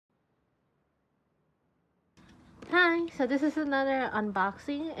Hi, so this is another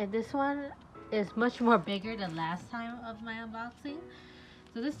unboxing, and this one is much more bigger than last time of my unboxing.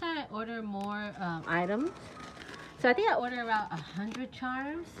 So this time I ordered more items. So I think I ordered about 100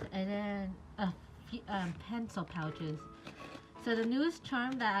 charms and then a few pencil pouches. So the newest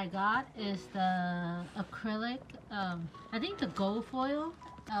charm that I got is the acrylic, I think the gold foil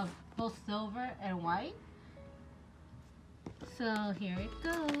of both silver and white. So here it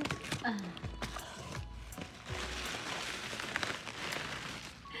goes.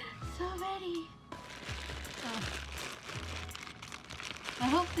 So ready. Oh. I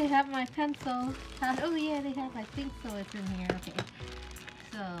hope they have my pencil. Oh yeah, they have. I think so. It's in here. Okay.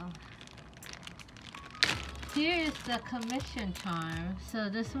 So here is the commission charm. So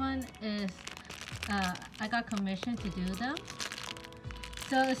this one is I got commission to do them.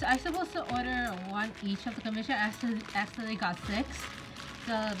 So I'm supposed to order one each of the commission. I actually got 6.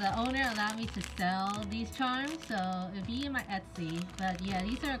 So the owner allowed me to sell these charms, so it'll be in my Etsy. But yeah,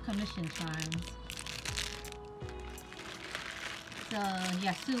 these are commission charms. So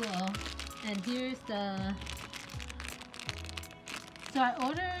Yasuo, and here's the. So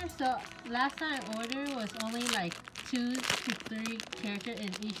last time I ordered was only like 2 to 3 characters in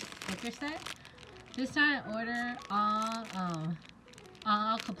each sticker set. This time I ordered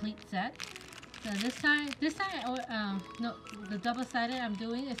all complete set. So this time no, the double-sided I'm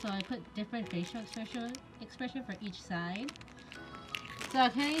doing is so I put different facial expression for each side. So I'm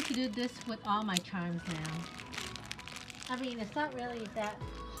planning to do this with all my charms now. I mean, it's not really that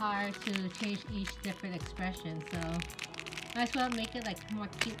hard to change each different expression, so might as well make it like more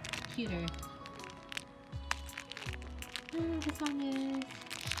cuter. This one is.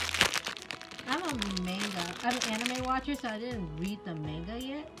 I'm an anime watcher, so I didn't read the manga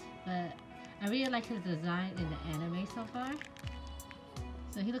yet, but I really like his design in the anime so far.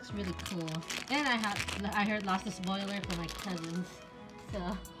 So he looks really cool. And I heard lots of spoiler from my cousins.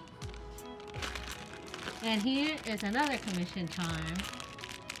 So. And here is another commission charm.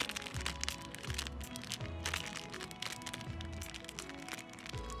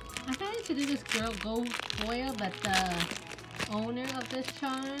 I'm planning to do this girl gold foil, but the owner of this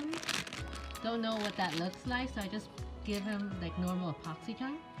charm don't know what that looks like, so I just give him like normal epoxy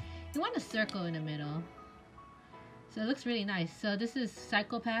charm. You want a circle in the middle. So it looks really nice. So this is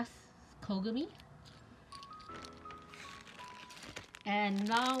Psychopath Kogumi. And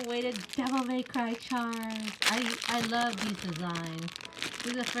long-awaited Devil May Cry charms. I love these designs.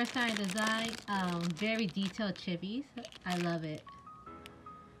 This is the first time I designed very detailed chibis. I love it.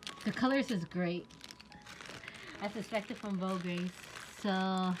 The colors is great. I suspect it from Vograce.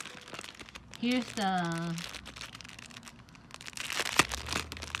 So here's the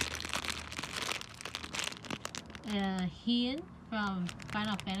Hien from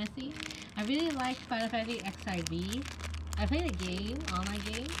Final Fantasy. I really like Final Fantasy XIV. I played a game, online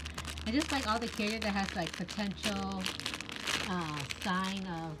game. I just like all the characters that has like potential sign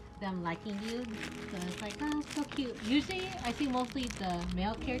of them liking you. So it's like, oh, so cute. Usually I see mostly the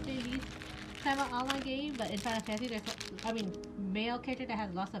male characters in these type of online game, but in Final Fantasy there's, male character that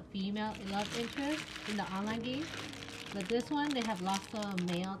has lots of female love interest in the online game. But this one, they have lots of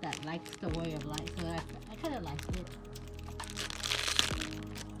male that likes the Warrior of Light, so I kind of like it.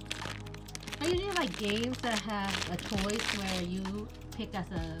 I usually like games that have a choice where you pick as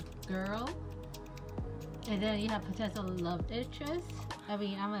a girl, and then you have potential love interest. I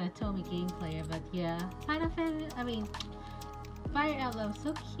mean, I'm a Tomy game player, but yeah, Final Fantasy. Fire Emblem,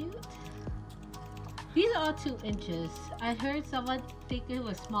 so cute. These are all 2 inches. I heard someone think it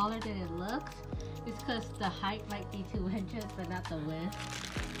was smaller than it looks. It's because the height might be 2 inches, but not the width.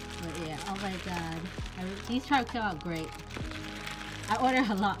 But yeah, oh my god. These charms come out great. I ordered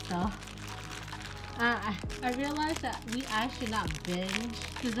a lot though. I realized that I should not binge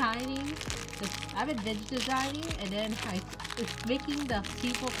designing. I've been binge designing, and then it's making the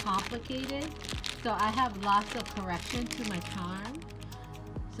people complicated. So I have lots of correction to my charm.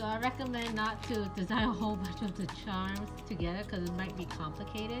 So I recommend not to design a whole bunch of the charms together because it might be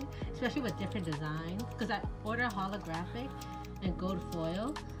complicated, especially with different designs. Because I order holographic and gold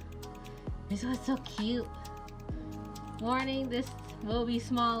foil. This one's so cute. Warning, this will be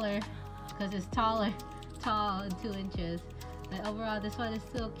smaller because it's tall and 2 inches. But overall, this one is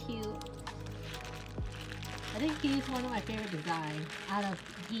so cute. I think he's one of my favorite designs out of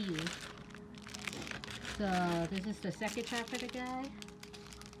these. So this is the second charm for the guy.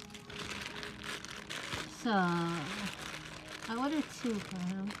 So I ordered 2 for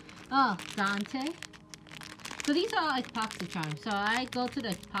him. Oh, Dante. So these are all epoxy charms. So I go to the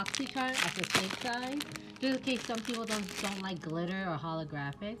epoxy charm at the safe side, just in case some people don't like glitter or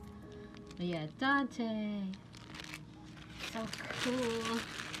holographic. But yeah, Dante. so cool.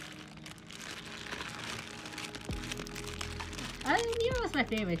 Nero was my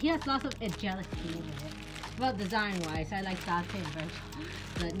favorite. He has lots of angelic feel in it. Well, design-wise, I like Dante and Virgil.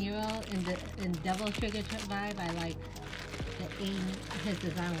 But Nero in Devil Trigger vibe, I like his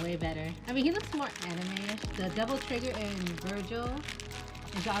design way better. I mean, he looks more anime-ish. The Devil Trigger and Virgil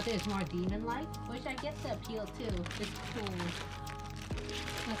and Dante is more demon-like, which I get the appeal too. It's cool.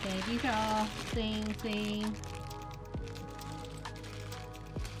 Okay, these are all same.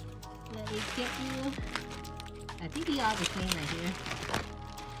 Let me get you. I think they are the same right here.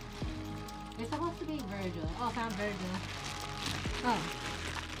 It's supposed to be Virgil. Oh, I found Virgil. Oh.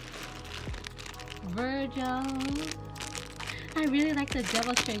 Virgil. I really like the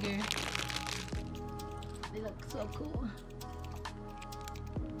Devil Trigger. They look so cool.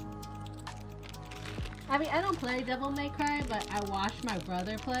 I mean, I don't play Devil May Cry, but I watch my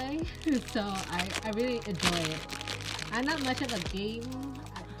brother play, so I really enjoy it. I'm not much of a game.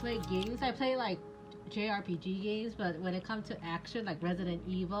 I play games. I play like JRPG games, but when it comes to action, like Resident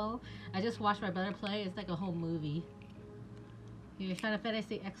Evil, I just watch my brother play. It's like a whole movie. Here's Final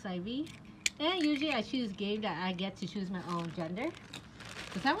Fantasy XIV. And usually I choose game that I get to choose my own gender.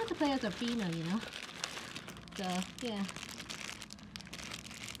 Because I want to play as a female, you know? So, yeah.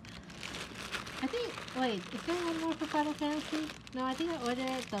 I think, wait, is there one more for Final Fantasy? No, I think I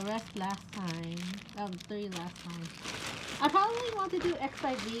ordered the rest last time. 3 last time. I probably want to do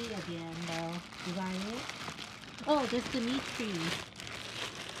XIV again, though. Design it. Oh, there's Dimitri.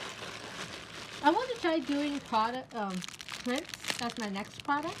 I want to try doing prints. That's my next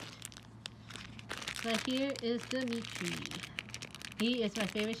product. But here is Dimitri. He is my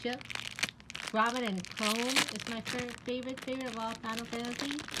favorite ship. Robin and Chrome is my favorite of all Final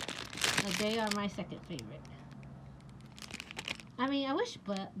Fantasy. But they are my second favorite. I mean, I wish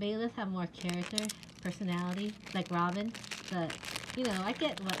Bailiffs have more character, personality, like Robin. But, you know, I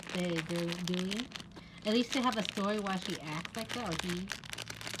get what they're doing. At least they have a story while she acts like that, or he.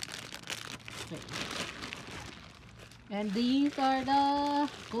 And these are the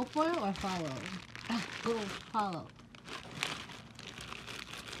go for it or follow? Go follow.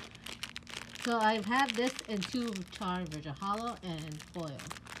 So I've had this in 2 charm versions, hollow and foil.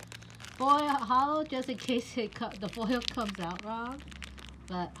 Hollow just in case the foil comes out wrong.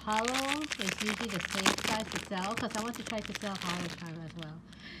 But hollow is usually the safe side to sell, because I want to try to sell hollow charm as well.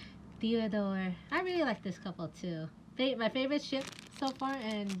 Theodore. I really like this couple too. My favorite ship so far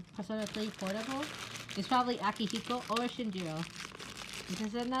in Persona 3 Portable is probably Akihiko or Shinjiro. This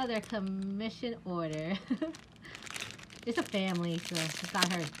is another commission order. It's a family, so it's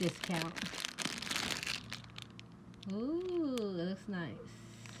got her discount. Ooh, it looks nice.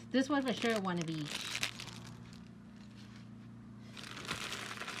 This one for sure one of each.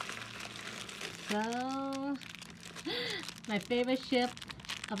 So, my favorite ship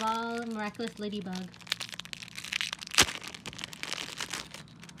of all, Miraculous Ladybug.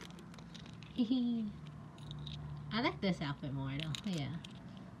 I like this outfit more though, yeah.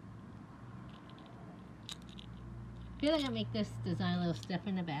 I feel like I make this design a little stiff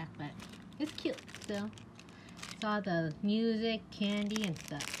in the back, but it's cute still. It's all the music, candy, and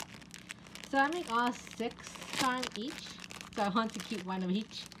stuff. So I make all 6 charms each, so I want to keep 1 of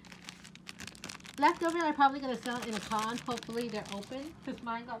each. Leftover, I'm probably going to sell it in a con. Hopefully they're open, because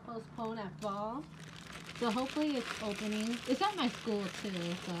mine got postponed at fall. So hopefully it's opening. It's at my school too,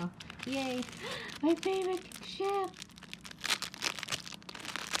 so yay. My favorite ship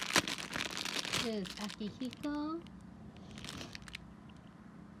is Akihiko.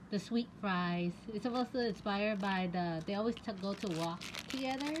 The sweet fries. It's supposed to inspire by they always go to walk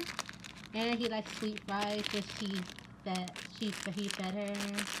together. And he likes sweet fries, because he fed her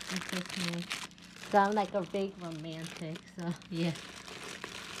on Christmas. So I'm like a big romantic, so yeah.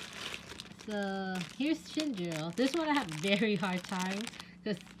 So here's Shinjiro. This one I have very hard time,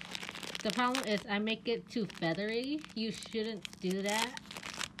 because the problem is I make it too feathery. You shouldn't do that.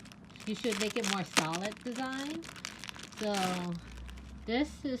 You should make it more solid design. So this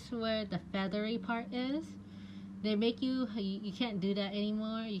is where the feathery part is. They make you can't do that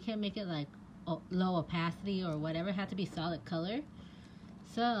anymore. You can't make it like low opacity or whatever. It has to be solid color.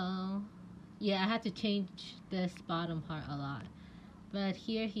 So yeah, I had to change this bottom part a lot. But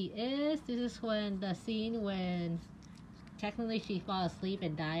here he is. This is when the scene when technically she falls asleep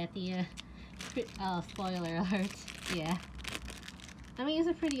and die at the end. Oh, spoiler alert. Yeah. I mean, it's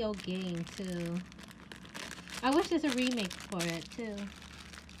a pretty old game too. I wish there's a remake for it too.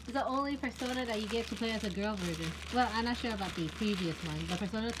 It's the only Persona that you get to play as a girl version. Well, I'm not sure about the previous one, but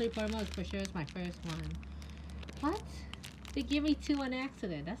Persona 3 Portable for sure is my first one. What? They give me 2 on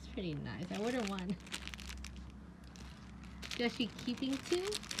accident. That's pretty nice. I ordered 1. does she keeping to?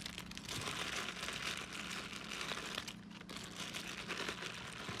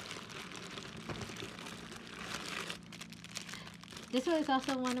 This one is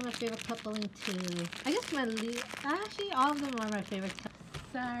also one of my favorite coupling too. I guess actually all of them are my favorite.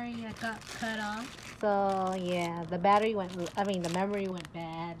 Sorry, I got cut off. So yeah, the battery went, the memory went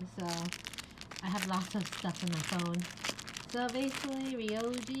bad. So I have lots of stuff in my phone. So basically,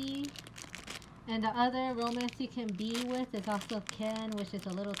 Ryoji. And the other romance you can be with is also Ken, which is a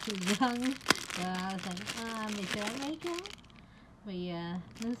little too young. So I was like, make sure I like him. But yeah,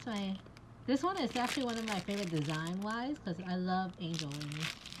 this one is actually one of my favorite design-wise because I love angel wings.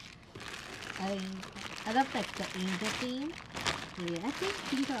 I love like the angel theme. But yeah, I think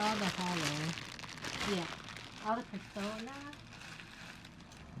these are all the hollow. Yeah, all the persona.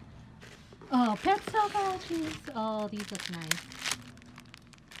 Oh, pencil patches. Oh, these look nice.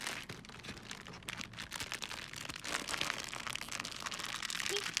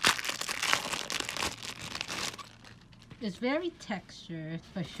 It's very textured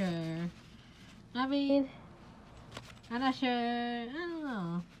for sure. I mean, I'm not sure. I don't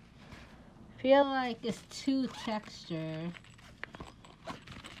know. Feel like it's too textured.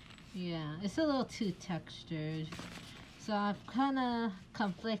 Yeah, it's a little too textured. So I'm kind of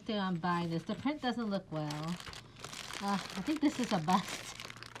conflicted on buying this. The print doesn't look well. I think this is a bust.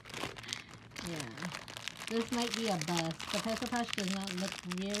 Yeah, this might be a bust. The pencil pouch does not look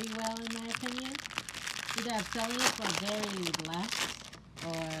really well in my opinion. Either I'm selling it for very less,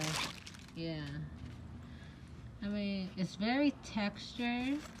 or yeah. I mean, it's very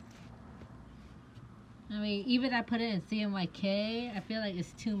textured. I mean, even I put it in CMYK, I feel like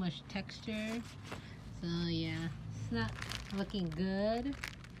it's too much texture. So yeah, it's not looking good.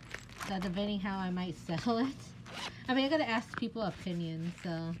 So debating how I might sell it. I mean, I gotta ask people opinions,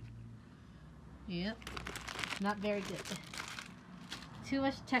 so yep, not very good. Too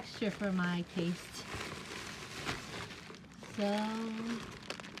much texture for my taste. So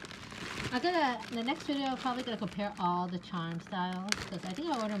in the next video I'm probably gonna compare all the charm styles because I think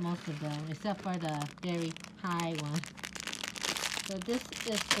I ordered most of them except for the very high one. So this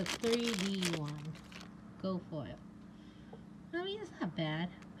is the 3D one, Go Foil. I mean, it's not bad.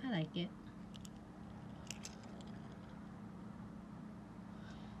 I like it.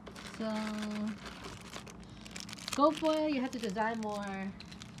 So Go Foil, you have to design more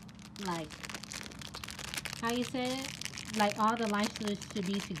like, how you say it? Like all the lines should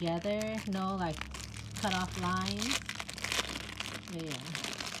be together, no like cut off lines. But yeah.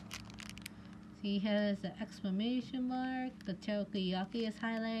 See, he has an exclamation mark. The teriyaki is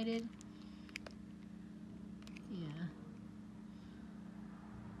highlighted. Yeah.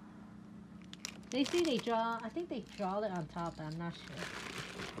 They see they draw. I think they draw it on top, but I'm not sure.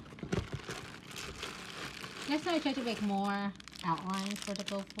 Next time I try to make more outlines for the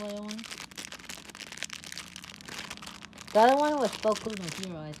Go Foil one. The other one was Boku no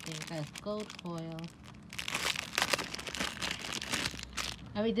Hero, I think. That's gold foil.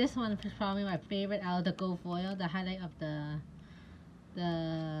 I mean, this one is probably my favorite out of the gold foil. The highlight of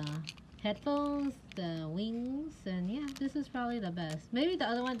the headphones, the wings, and yeah, this is probably the best. Maybe the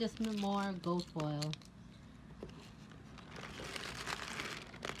other one just more gold foil.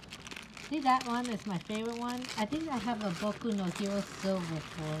 See, that one is my favorite one. I think I have a Boku no Hero silver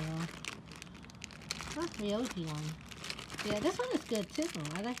foil. That's the Ryoji one. Yeah, this one is good too.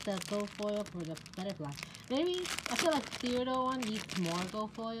 I like the gold foil for the butterfly. Maybe, I feel like the Theodore one needs more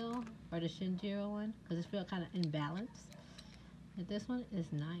gold foil, or the Shinjiro one, because it's feel kind of imbalanced. But this one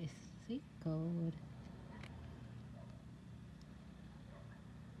is nice. See? Gold.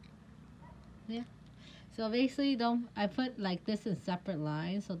 Yeah. So basically, I put like this in separate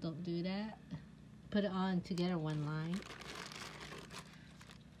lines, so don't do that. Put it on together one line.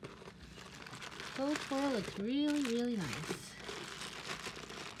 Gold foil looks really, really nice.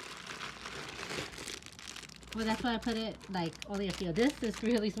 Well, that's why I put it like only a few. This is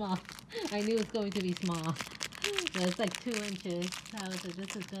really small. I knew it was going to be small. But it's like 2 inches. I was like,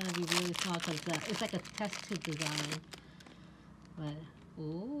 this is going to be really small because it's like a test tube design. But,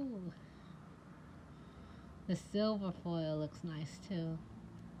 ooh. The silver foil looks nice too.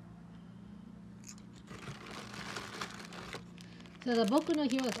 So the Boku no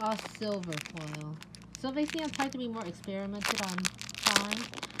Hero is all silver foil. So basically I'm trying to be more experimental on time.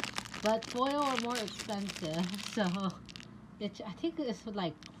 But foil are more expensive. So I think it's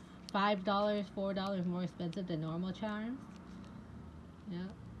like $5, $4 more expensive than normal charms. Yeah.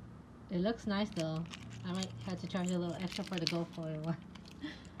 It looks nice though. I might have to charge a little extra for the gold foil one.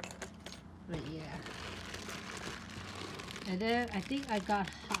 But yeah. And then I think I got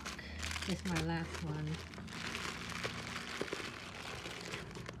Hawk. It's my last one.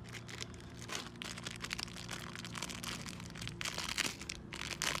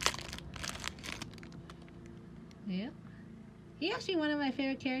 actually one of my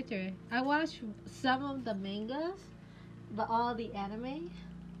favorite characters. I watched some of the mangas, but all the anime.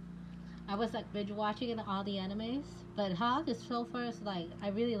 I was like binge watching in all the animes. But Hog is so far is like I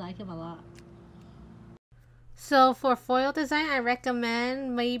really like him a lot. So for foil design, I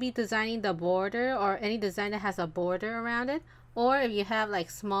recommend maybe designing the border or any design that has a border around it. Or if you have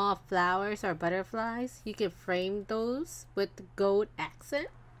like small flowers or butterflies, you can frame those with gold accent.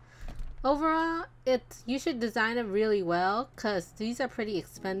 Overall, you should design it really well because these are pretty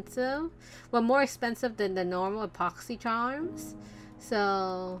expensive. Well, more expensive than the normal epoxy charms.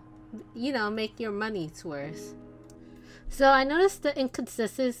 So, you know, make your money's worth. So I noticed the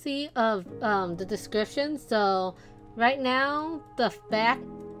inconsistency of the description. So right now, the back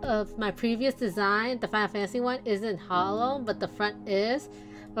of my previous design, the Final Fantasy one, isn't hollow, but the front is.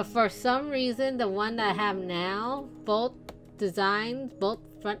 But for some reason, the one that I have now, both designs, both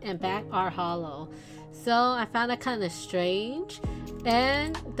front and back, are hollow. So I found that kind of strange.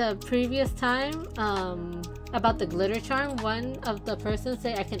 And the previous time, about the glitter charm, one of the persons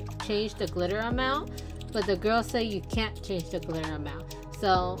say I can change the glitter amount, but the girls say you can't change the glitter amount.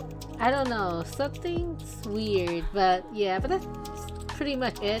 So I don't know, something's weird, but yeah, but that's pretty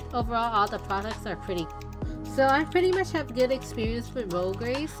much it. Overall, all the products are pretty. So I pretty much have good experience with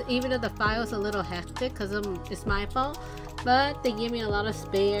Vograce, even though the file's a little hectic because it's my fault. But they give me a lot of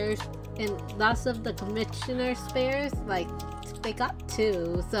spares and lots of the commissioner spares. Like they got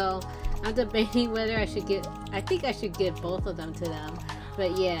 2, so I'm debating whether I should get. I think I should give both of them to them.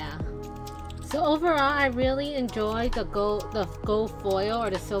 But yeah. So overall, I really enjoyed the gold foil or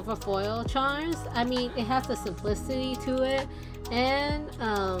the silver foil charms. I mean, it has the simplicity to it, and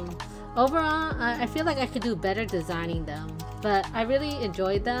overall, I feel like I could do better designing them. But I really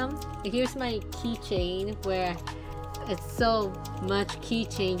enjoyed them. Here's my keychain where it's so much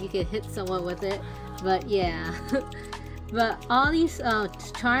keychain you can hit someone with it. But yeah, but all these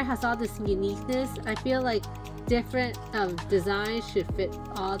charm has all this uniqueness. I feel like different designs should fit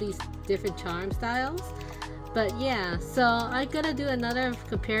all these different charm styles. But yeah, so I'm gonna do another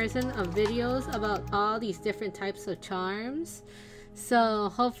comparison of videos about all these different types of charms. So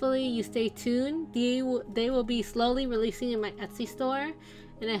hopefully you stay tuned. They will be slowly releasing in my Etsy store,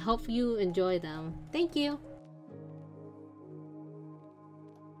 and I hope you enjoy them. Thank you.